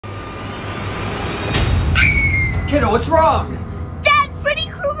Kiddo, what's wrong? Dad, Freddy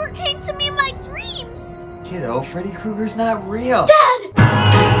Kruger came to me in my dreams. Kiddo, Freddy Krueger's not real. Dad!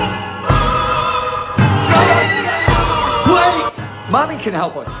 Wait! Mommy can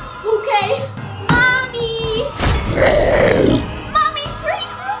help us. Okay. Mommy! Mommy, Freddy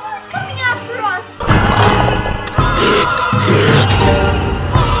Krueger's coming after us.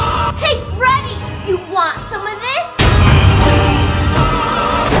 Hey, Freddy, you want some of this?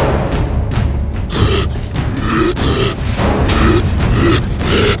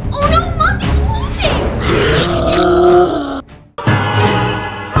 Oh no, Mommy's moving!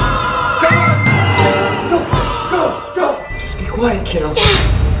 Go! Just be quiet, kiddo. Dad!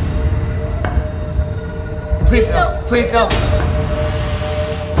 Please no. Please no.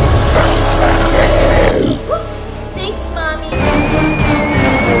 Thanks, Mommy.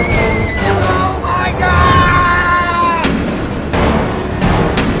 Oh my God!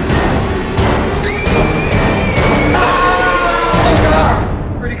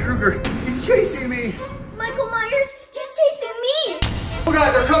 Freddy Krueger, he's chasing me. Michael Myers, he's chasing me. Oh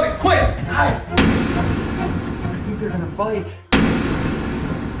God, they're coming! Quick! Hide! I think they're gonna fight.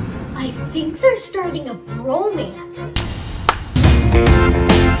 I think they're starting a bromance.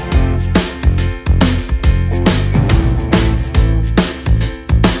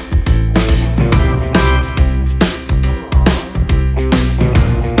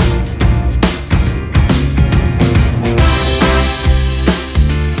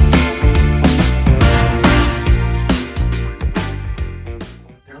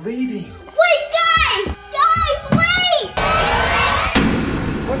 They're leaving. Wait, guys! Guys, wait!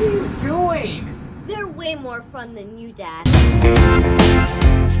 What are you doing? They're way more fun than you, Dad.